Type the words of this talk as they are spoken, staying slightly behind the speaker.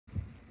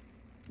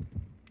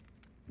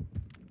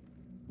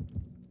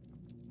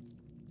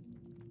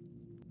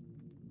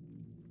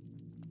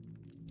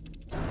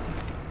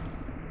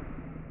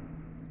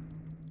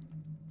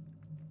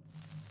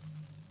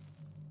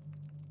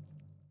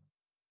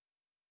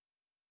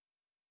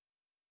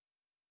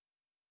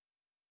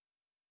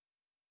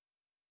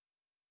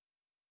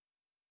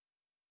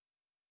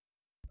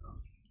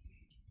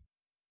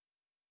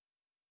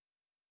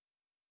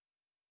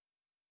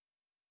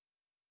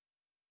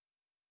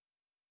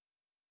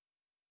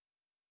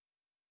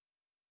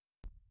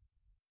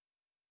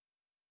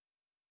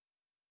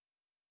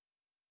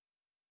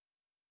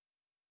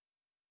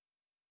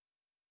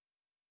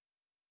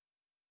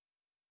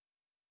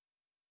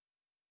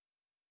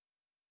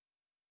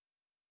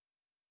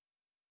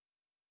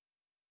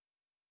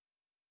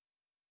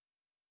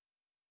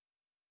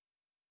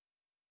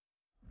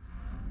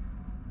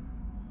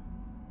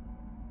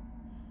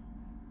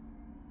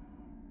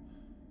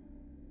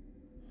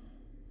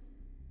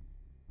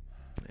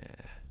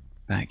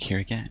back here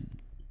again.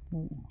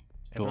 Ooh.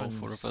 All Everyone's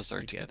four of us are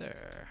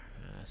together.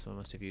 Someone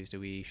must have used a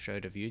wee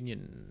Shroud of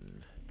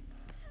Union.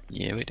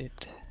 Yeah, we did.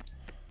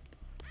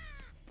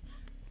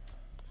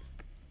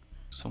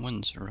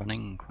 Someone's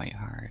running quite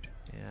hard.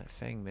 Yeah,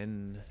 Feng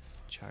Min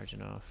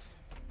charging off.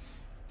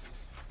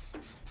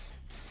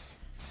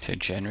 To a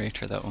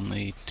generator that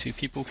only 2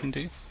 people can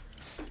do.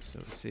 So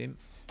it would seem.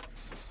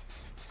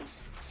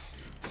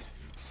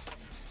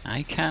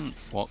 I can't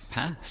walk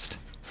past.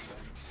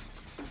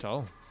 At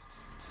all.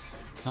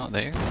 Not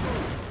there.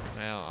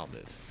 Well, I'll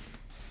move.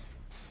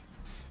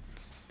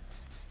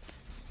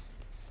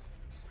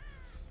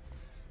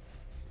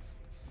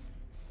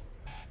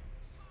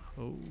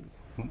 Oh.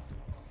 Oh.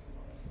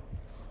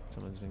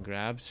 Someone's been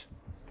grabbed.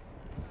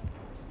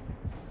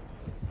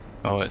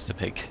 Oh, it's the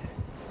pig.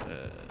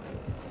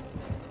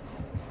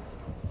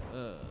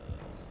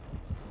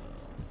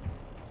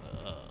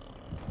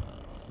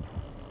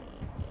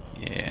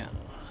 Yeah.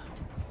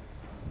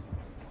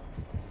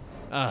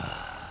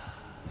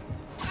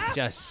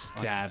 Just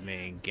stab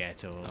me and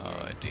get over.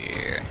 Oh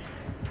dear.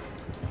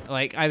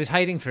 Like, I was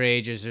hiding for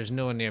ages, there's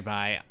no one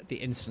nearby. The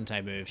instant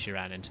I moved, she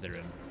ran into the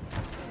room.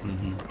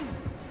 Mm-hmm.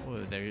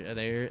 Oh,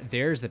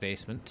 there's the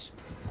basement.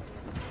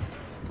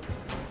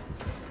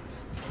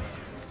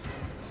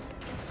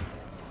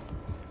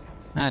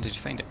 Ah, did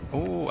you find it?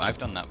 Oh, I've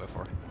done that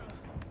before.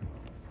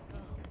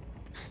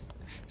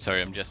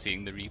 Sorry, I'm just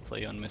seeing the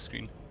replay on my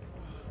screen.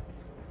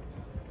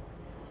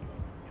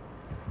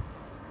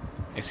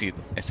 I say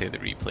the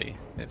replay.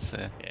 It's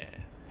Yeah.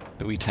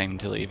 the wee time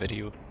delay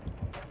video.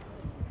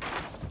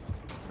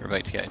 We're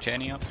about to get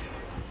Jenny up.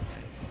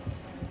 Nice.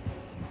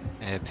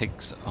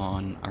 Pigs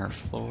on our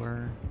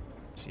floor.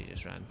 She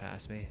just ran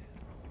past me.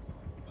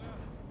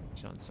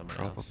 She's on someone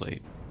else.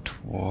 Probably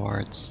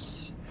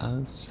towards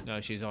us.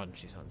 No, she's on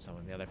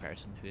someone, the other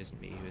person who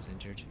isn't me, who is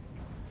injured.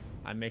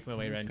 I'm making my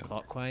way around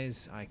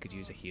clockwise. I could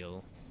use a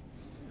heal.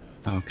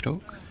 Okie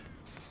doke.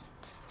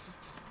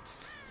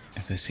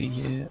 If I see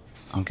you,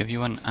 I'll give you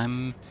one.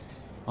 I'm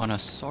on a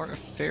sort of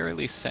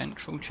fairly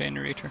central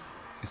generator.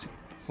 Is it?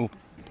 Oh,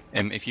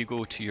 if you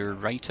go to your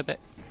right a bit.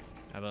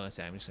 I will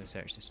say I'm just going to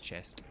search this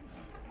chest.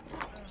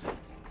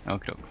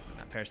 Okie doke.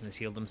 That person has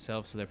healed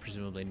themselves, so they're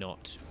presumably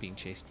not being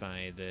chased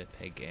by the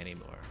pig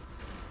anymore.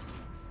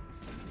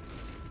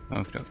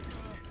 Okie doke.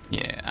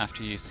 Yeah,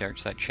 after you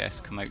search that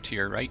chest, come out to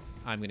your right.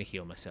 I'm going to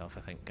heal myself,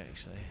 I think,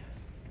 actually.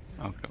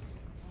 Okie doke.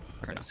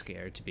 Fair I'm enough.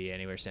 scared to be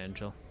anywhere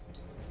central.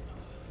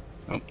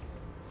 Oh.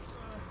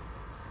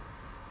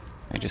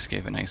 I just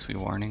gave a nice wee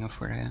warning of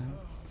where I am.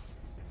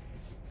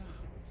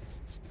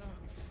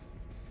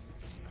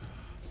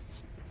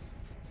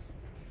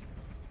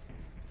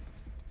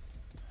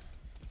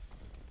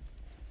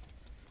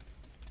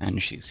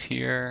 And she's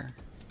here.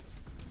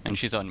 And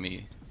she's on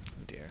me.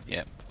 Oh dear.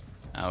 Yep.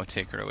 I'll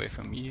take her away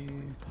from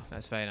you.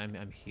 That's fine,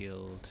 I'm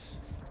healed.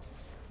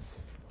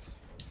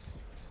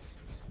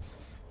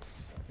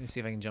 Let me see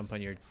if I can jump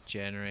on your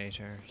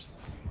generators.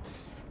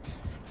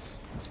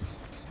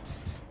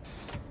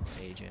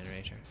 A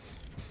generator.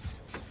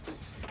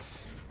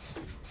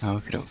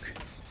 Okie doke.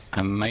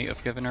 I might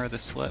have given her the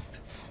slip.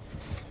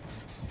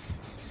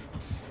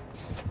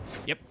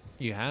 Yep,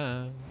 you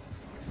have.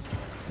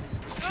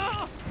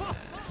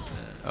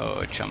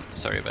 Oh, chump.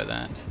 Sorry about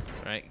that.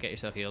 Right, get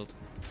yourself healed.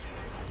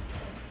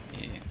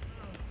 Yeah.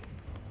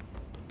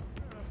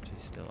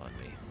 She's still on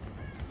me.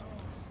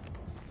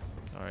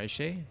 Or is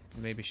she?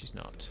 Maybe she's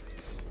not.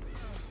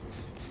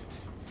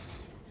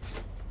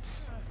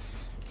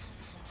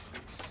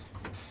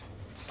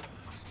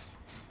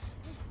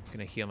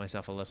 Gonna heal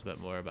myself a little bit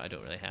more, but I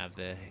don't really have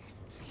the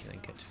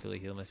healing kit to fully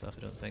heal myself,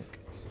 I don't think.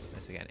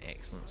 Unless I get an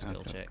excellent skill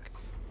Okay. check.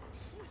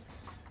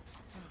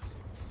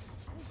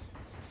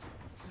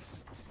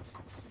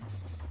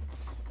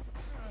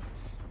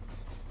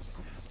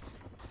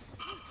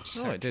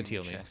 Oh, it did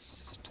heal me.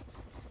 Chest.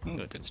 No, Oh, it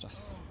good didn't. stuff.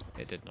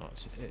 It did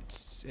not.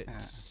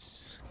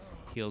 It's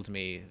healed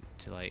me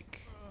to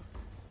like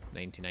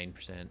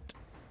 99%.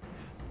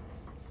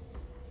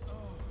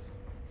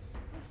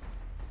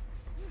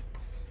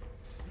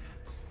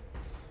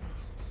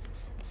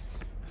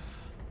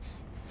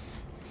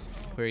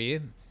 Where are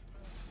you?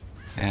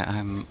 Yeah,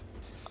 I'm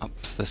up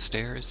the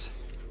stairs.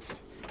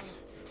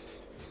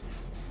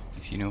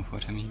 If you know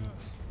what I mean.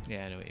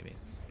 Yeah, I know what you mean.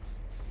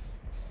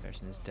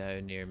 Person is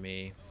down near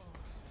me.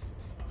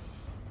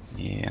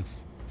 Yeah.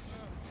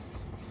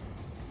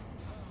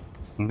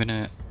 I'm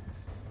gonna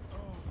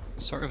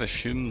sort of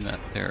assume that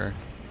they're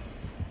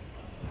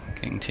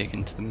getting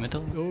taken to the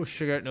middle. Oh,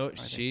 sugar! No, they?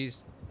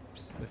 she's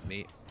with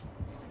me.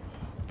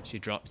 She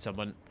dropped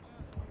someone.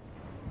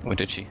 Oh,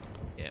 did she?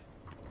 Yeah.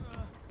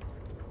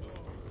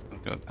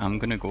 I'm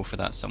gonna go for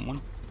that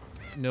someone.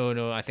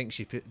 No, I think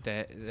she put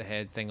the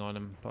head thing on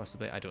him.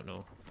 Possibly, I don't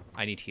know.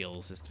 I need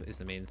heals. Is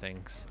the main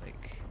things.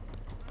 Like,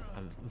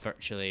 I'm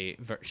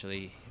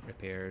virtually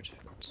repaired.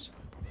 But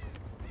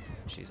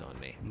she's on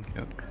me.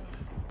 Okay.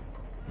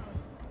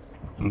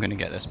 I'm gonna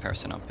get this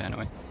person up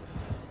anyway.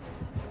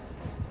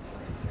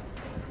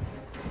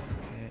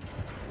 Okay.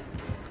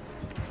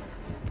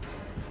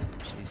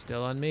 She's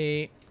still on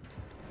me.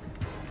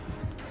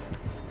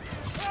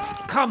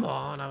 Come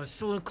on, I was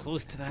so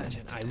close to that.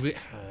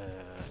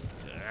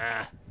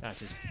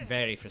 That is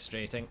very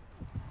frustrating.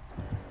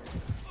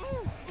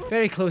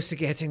 Very close to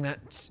getting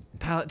that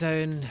pallet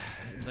down.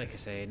 Like I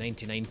say,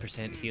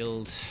 99%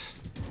 healed.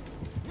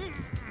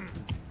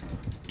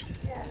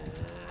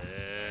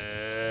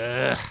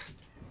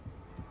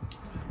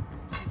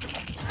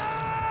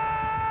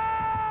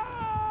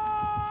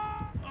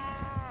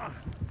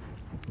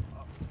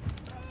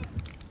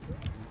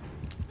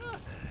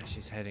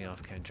 She's heading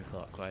off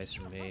counterclockwise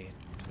from me,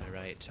 to my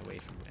right, away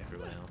from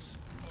everyone else.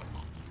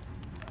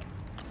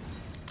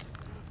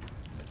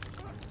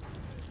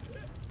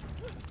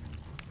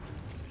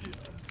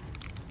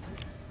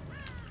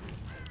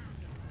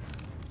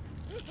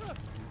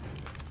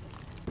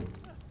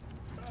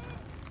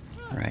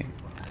 Right.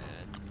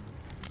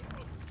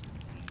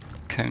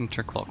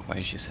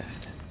 Counterclockwise, you said.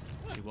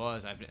 She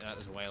was. That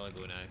was a while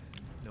ago now.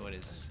 No one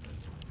is.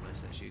 Unless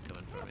that's you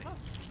coming for me.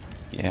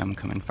 Yeah, I'm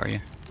coming for you.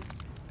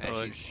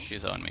 Oh, She's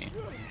she's on me.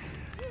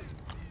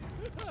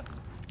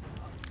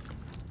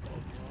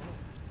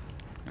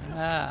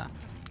 Ah.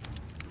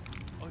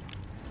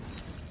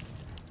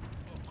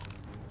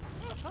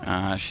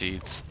 Ah,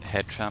 she's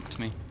head trapped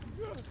me.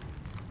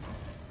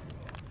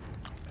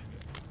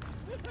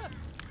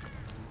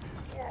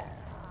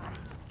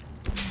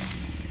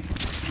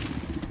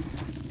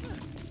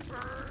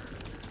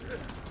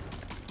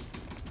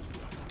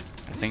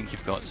 I think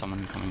you've got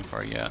someone coming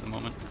for you at the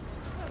moment.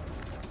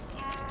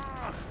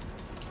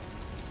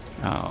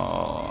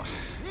 Oh.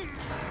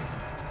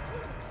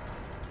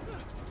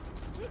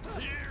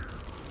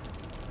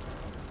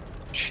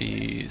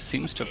 She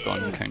seems to have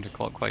gone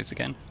counterclockwise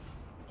again.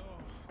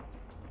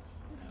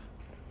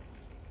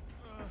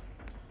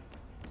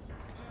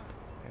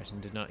 person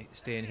did not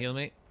stay and heal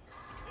me.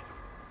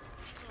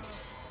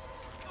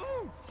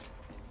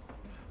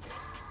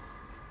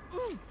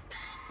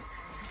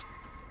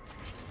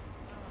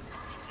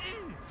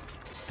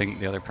 I think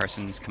the other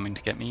person's coming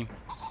to get me.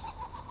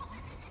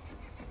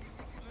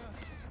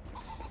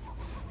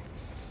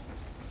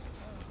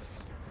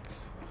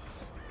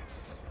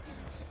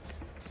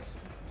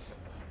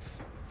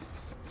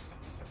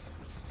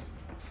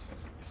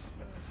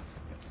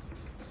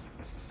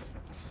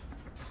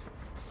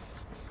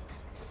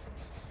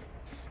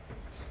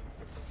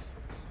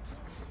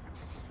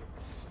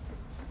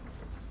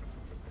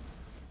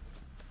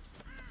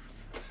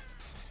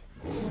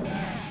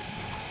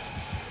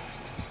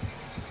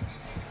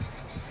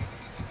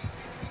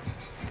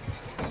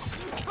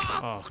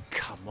 Oh,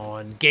 come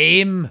on,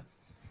 game!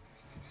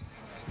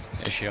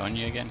 Is she on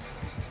you again?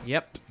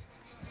 Yep.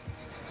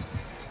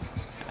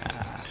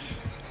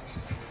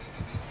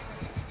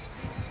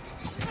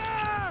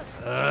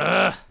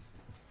 Ah.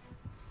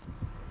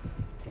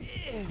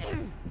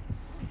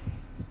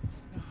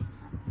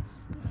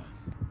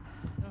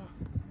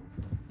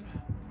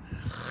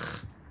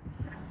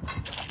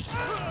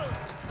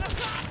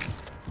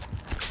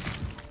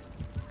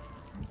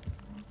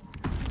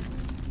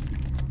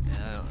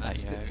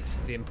 That's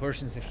the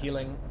importance of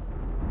healing.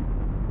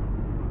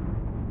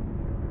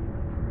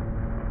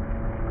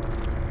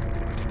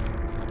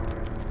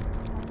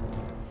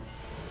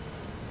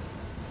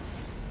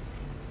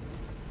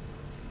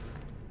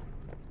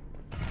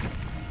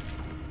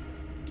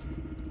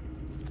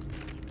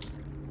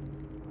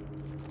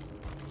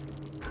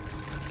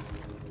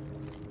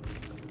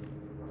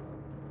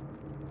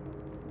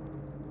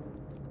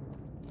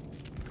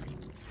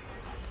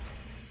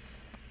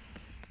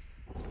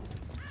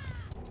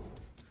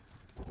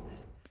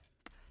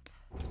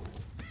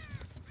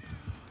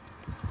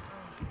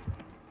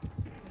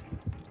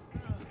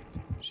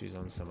 She's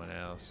on someone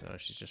else, or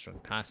she's just run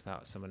past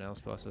that someone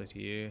else, possibly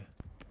to you.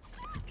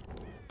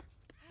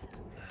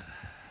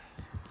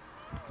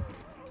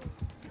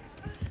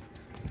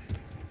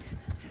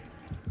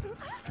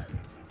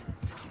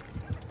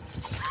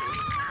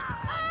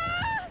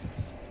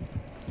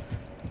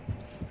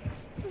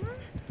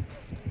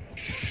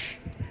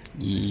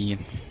 Yeah.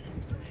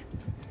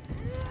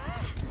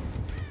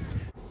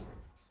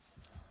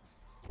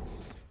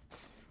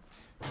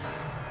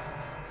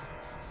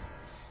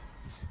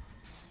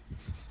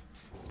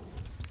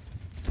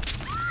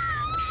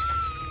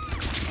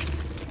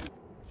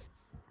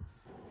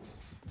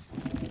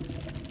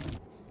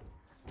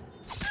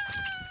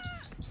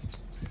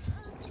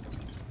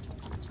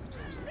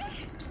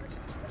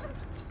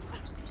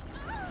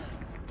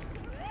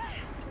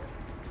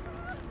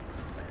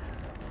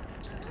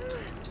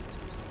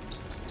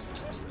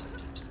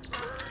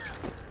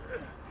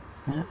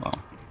 Well,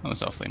 that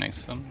was awfully nice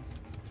of him.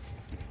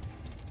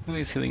 Oh,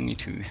 he's healing me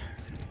too.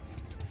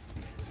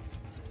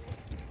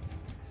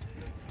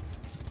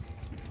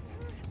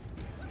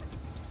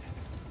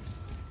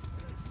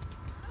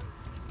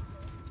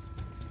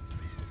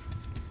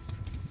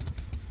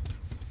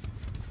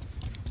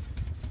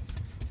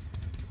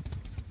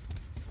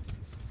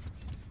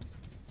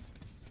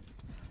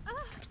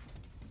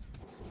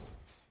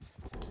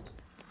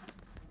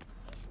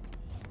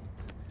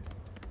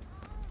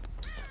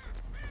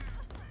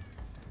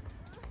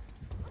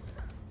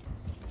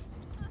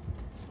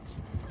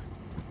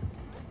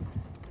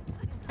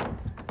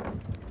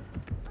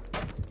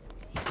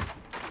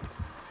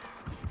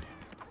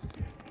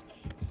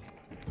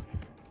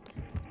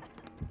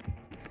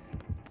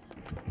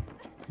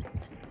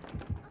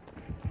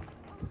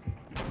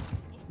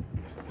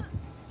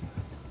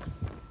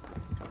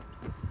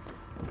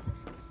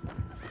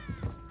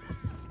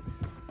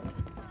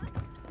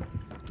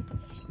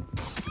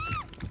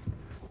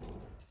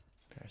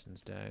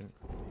 one's down.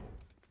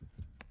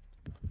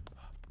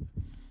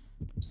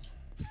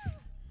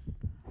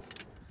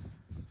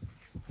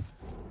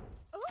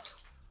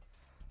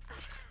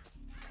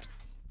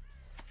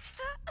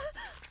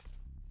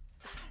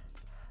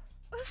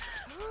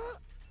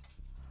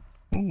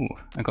 Ooh,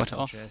 I got That's it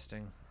off.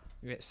 interesting.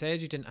 It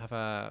said you didn't have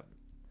a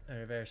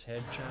reverse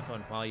head trap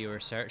on while you were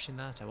searching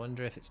that. I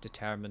wonder if it's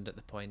determined at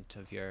the point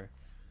of your...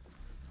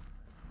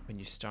 when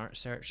you start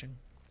searching.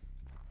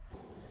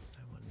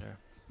 I wonder.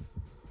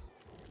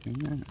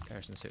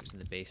 Person's hooked in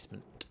the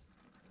basement.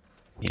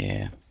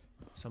 Yeah.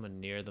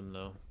 Someone near them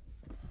though.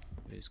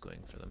 Who's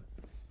going for them?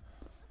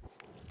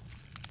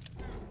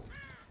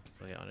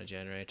 We'll get on a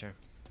generator.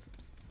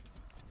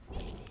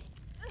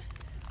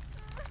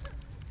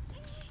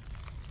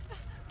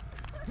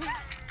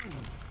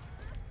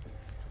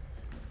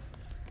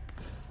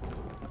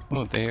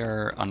 Oh, they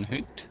are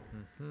unhooked.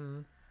 Mm-hmm.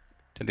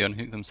 Did they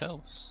unhook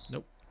themselves?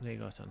 Nope, they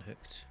got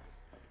unhooked.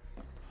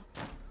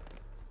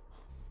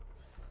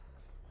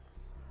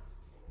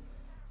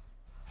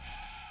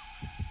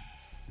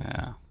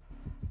 Yeah.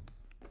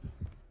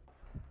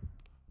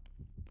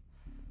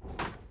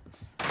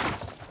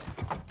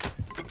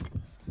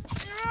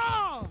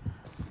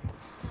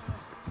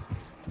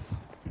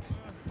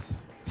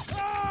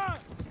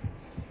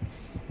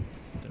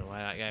 Don't know why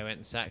that guy went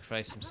and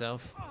sacrificed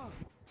himself.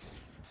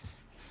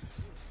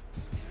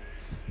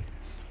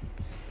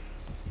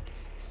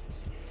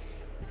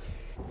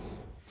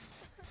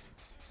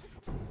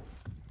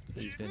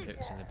 He's been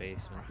hooked in the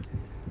basement.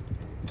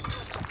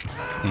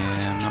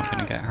 Yeah, I'm not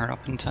gonna get her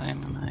up in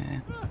time, am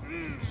I?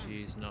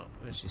 She's not.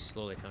 Well, she's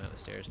slowly coming up the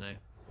stairs now.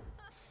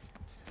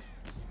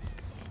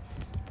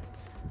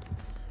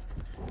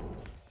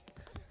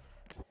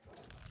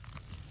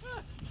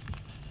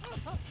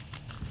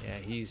 Yeah,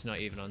 he's not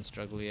even on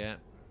struggle yet.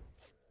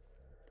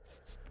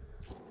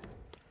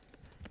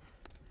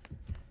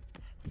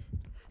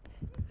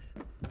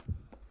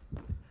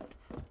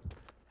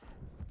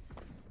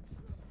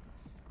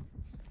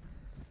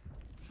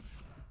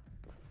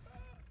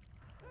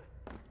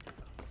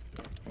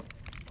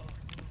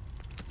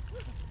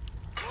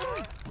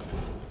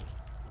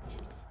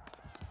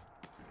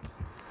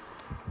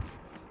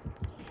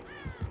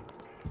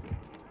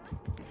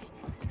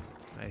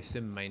 I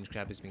assume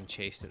Mindcrab is being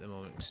chased at the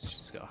moment because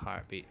she's got a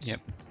heartbeat.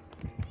 Yep.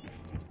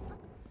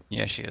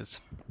 Yeah, she is.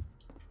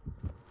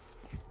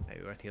 Might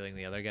be worth healing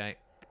the other guy.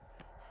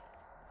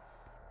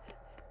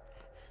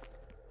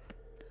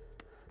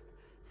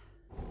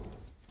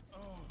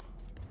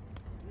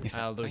 If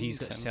I Although he's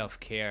find got him-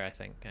 self-care, I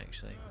think,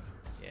 actually.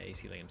 Yeah, he's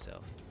healing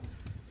himself.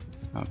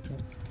 Okay.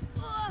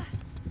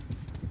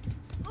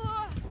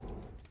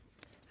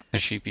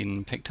 Has she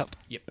been picked up?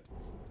 Yep.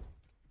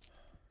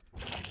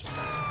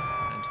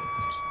 And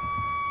hooked.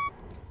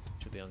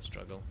 She'll be on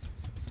struggle.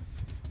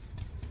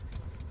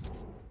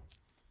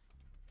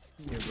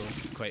 You're going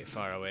quite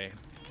far away.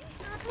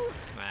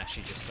 Ah,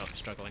 she just stopped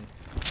struggling.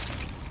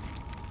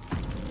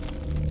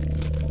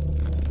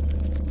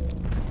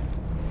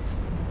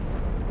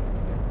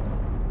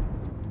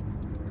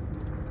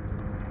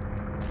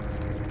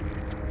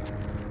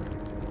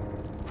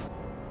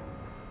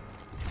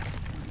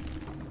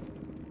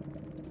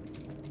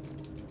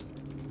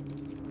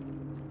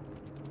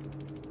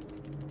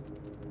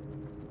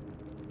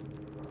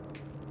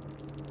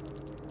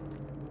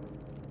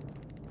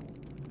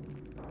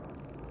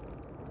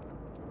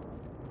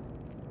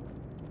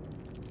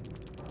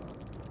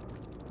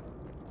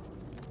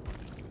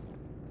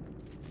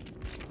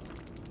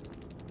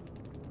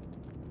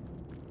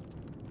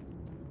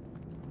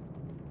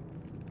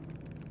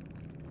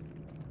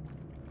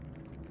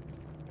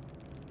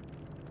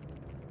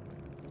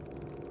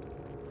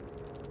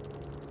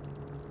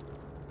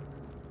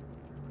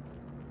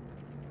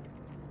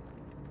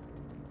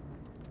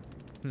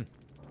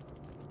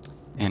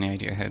 Any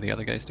idea how the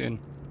other guy's doing?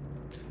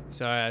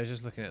 Sorry, I was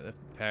just looking at the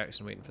perks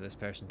and waiting for this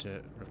person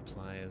to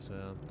reply as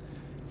well.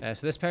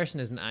 So this person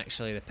isn't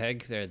actually the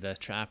pig, they're the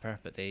trapper,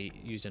 but they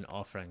used an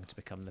offering to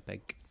become the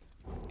pig.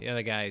 The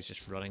other guy is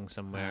just running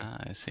somewhere. Ah,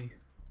 I see.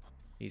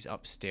 He's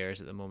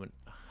upstairs at the moment,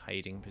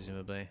 hiding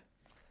presumably.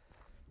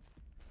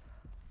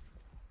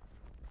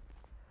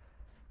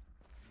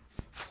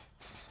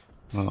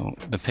 Well,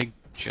 the pig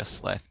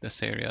just left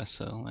this area,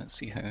 so let's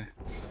see how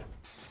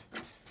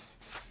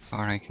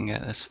far I can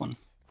get this one.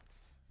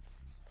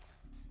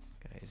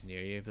 Guy is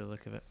near you by the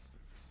look of it.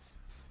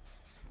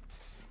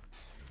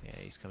 Yeah,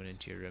 he's coming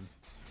into your room.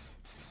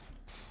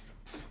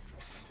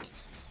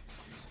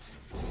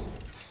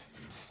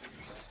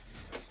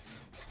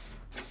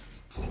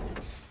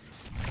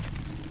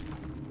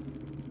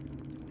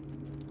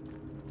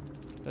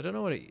 I don't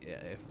know what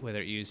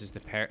whether it uses the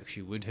perks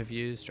you would have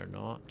used or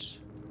not.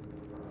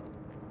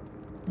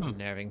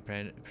 Unnerving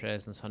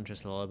presence,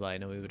 Huntress Lullaby.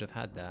 No, we would have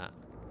had that.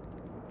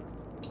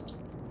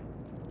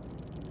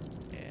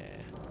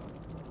 Yeah.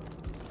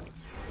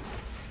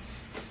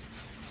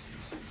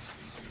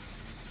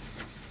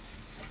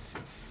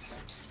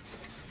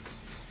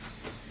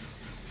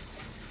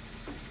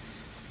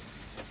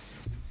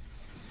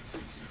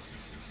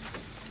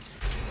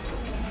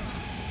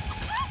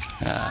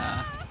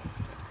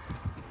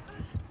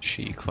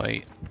 She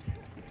quite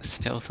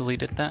stealthily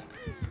did that.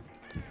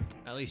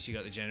 At least you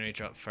got the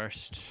generator up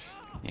first.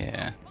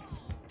 Yeah.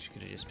 She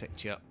could have just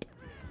picked you up.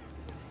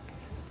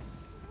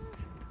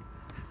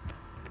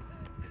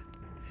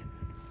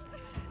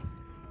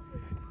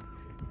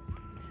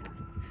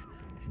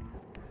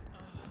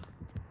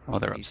 Oh,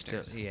 they're He's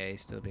still, upstairs. yeah,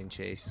 he's still being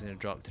chased. He's gonna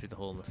drop through the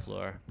hole in the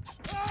floor.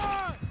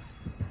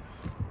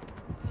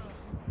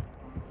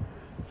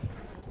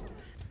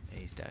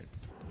 He's down.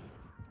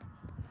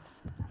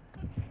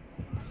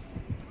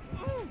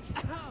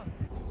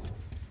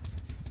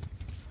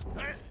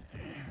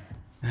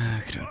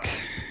 Okay.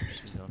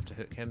 She's off to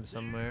hook him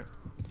somewhere.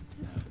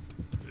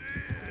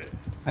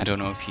 I don't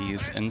know if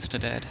he's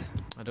insta-dead.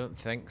 I don't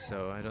think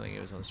so. I don't think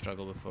he was on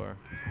struggle before.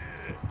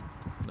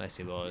 Unless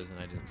he was and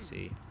I didn't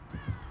see.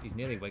 He's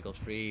nearly wiggled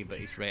free, but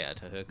he's right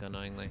at a hook,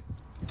 annoyingly.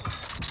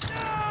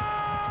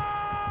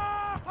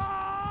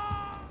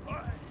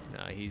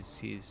 Nah,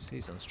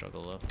 he's on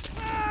struggle though.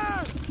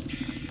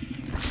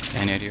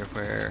 Any idea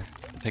where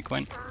the pig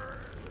went?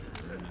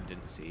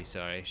 Didn't see,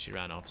 sorry. She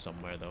ran off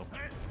somewhere though.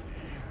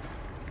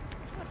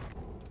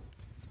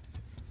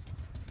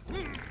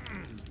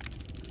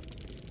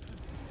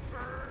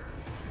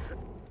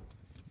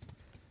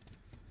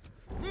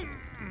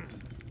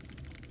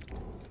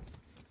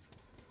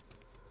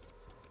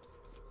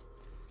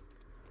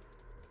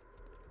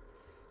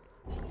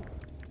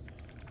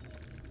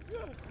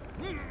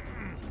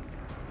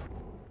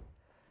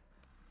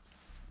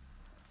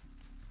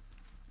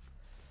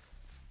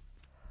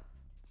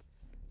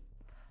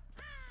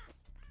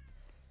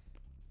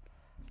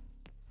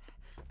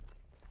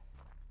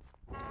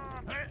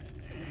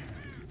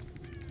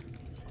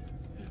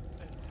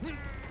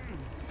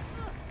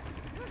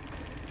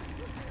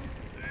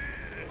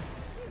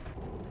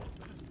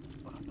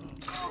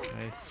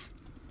 Nice.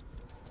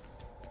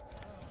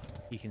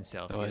 He can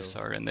self-heal. Oh, I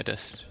saw her in the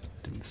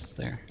distance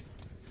there.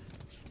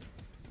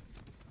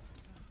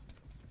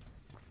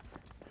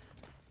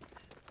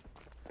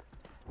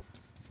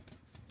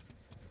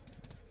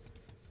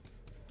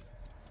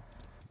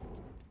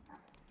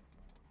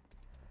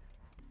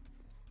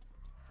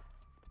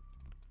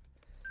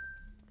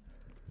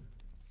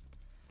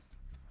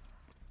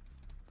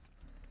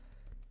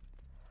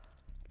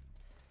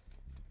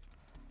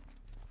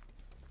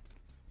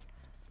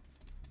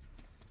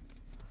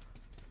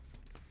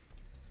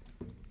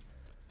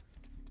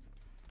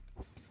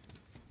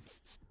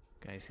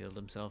 Guy's healed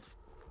himself.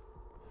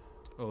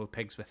 Oh,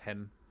 pig's with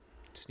him.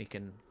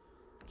 Sneaking.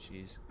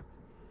 She's...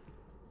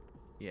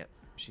 Yep,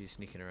 she's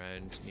sneaking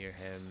around near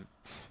him.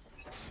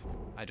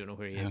 I don't know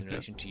where he is in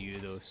relation to you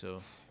though,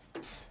 so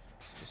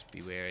just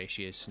be wary.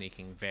 She is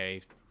sneaking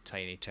very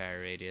tiny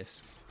tower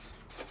radius.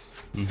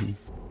 Mm-hmm.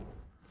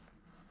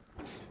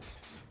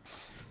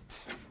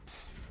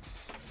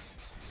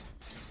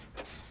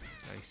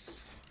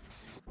 Nice.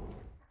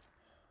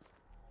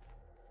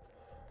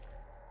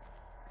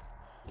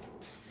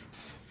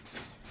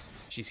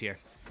 She's here.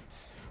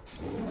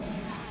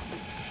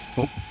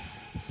 Oh.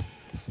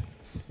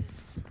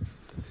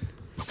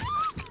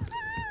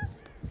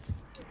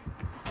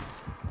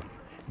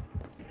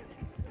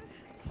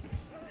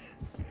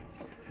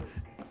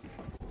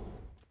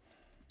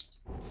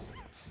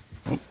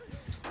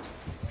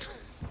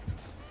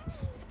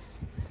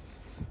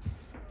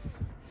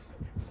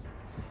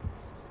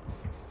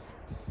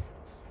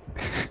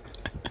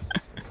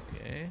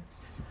 Okay.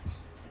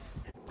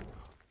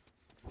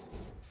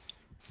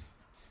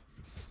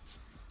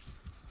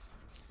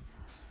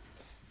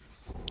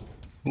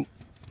 Oh.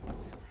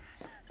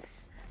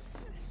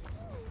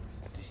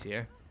 Did you see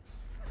her?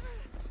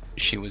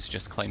 She was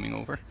just climbing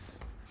over.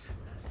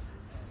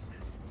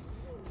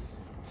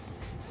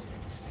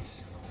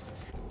 Nice.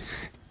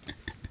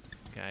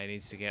 Guy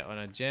needs to get on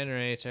a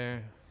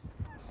generator.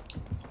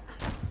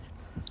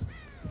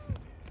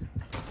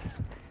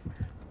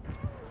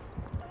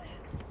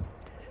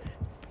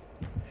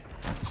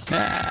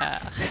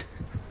 Ah!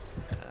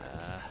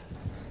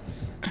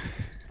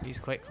 He's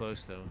quite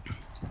close though.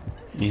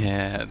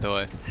 Yeah, though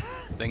I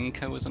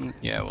think I was in.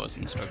 Yeah, I was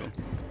in struggle.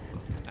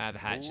 Ah, the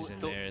hatch is in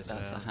there as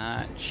That's well. a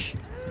hatch.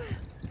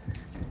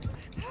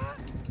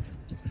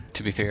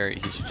 To be fair, he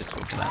should just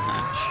go for that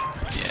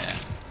hatch. Yeah.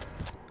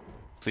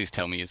 Please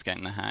tell me he's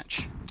getting the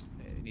hatch.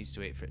 It needs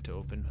to wait for it to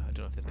open. I don't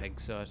know if the pig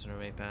saw it on our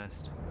way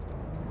past.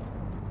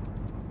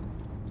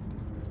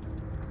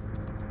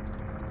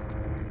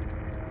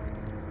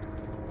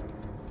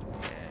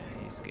 Yeah,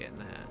 he's getting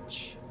the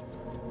hatch.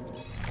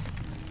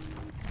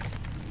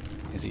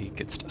 Is he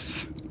good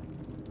stuff?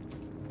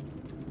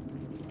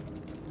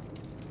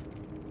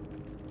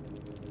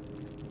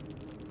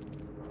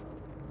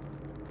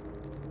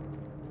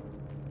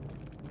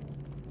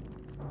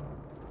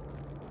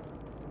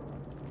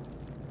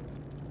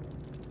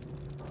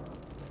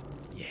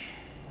 Yeah.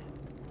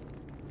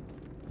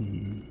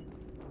 Hmm.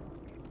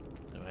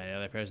 Well, the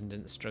other person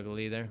didn't struggle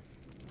either.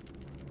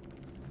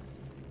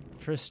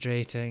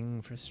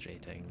 Frustrating,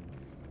 frustrating.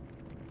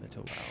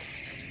 Little well.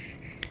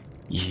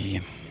 Yeah.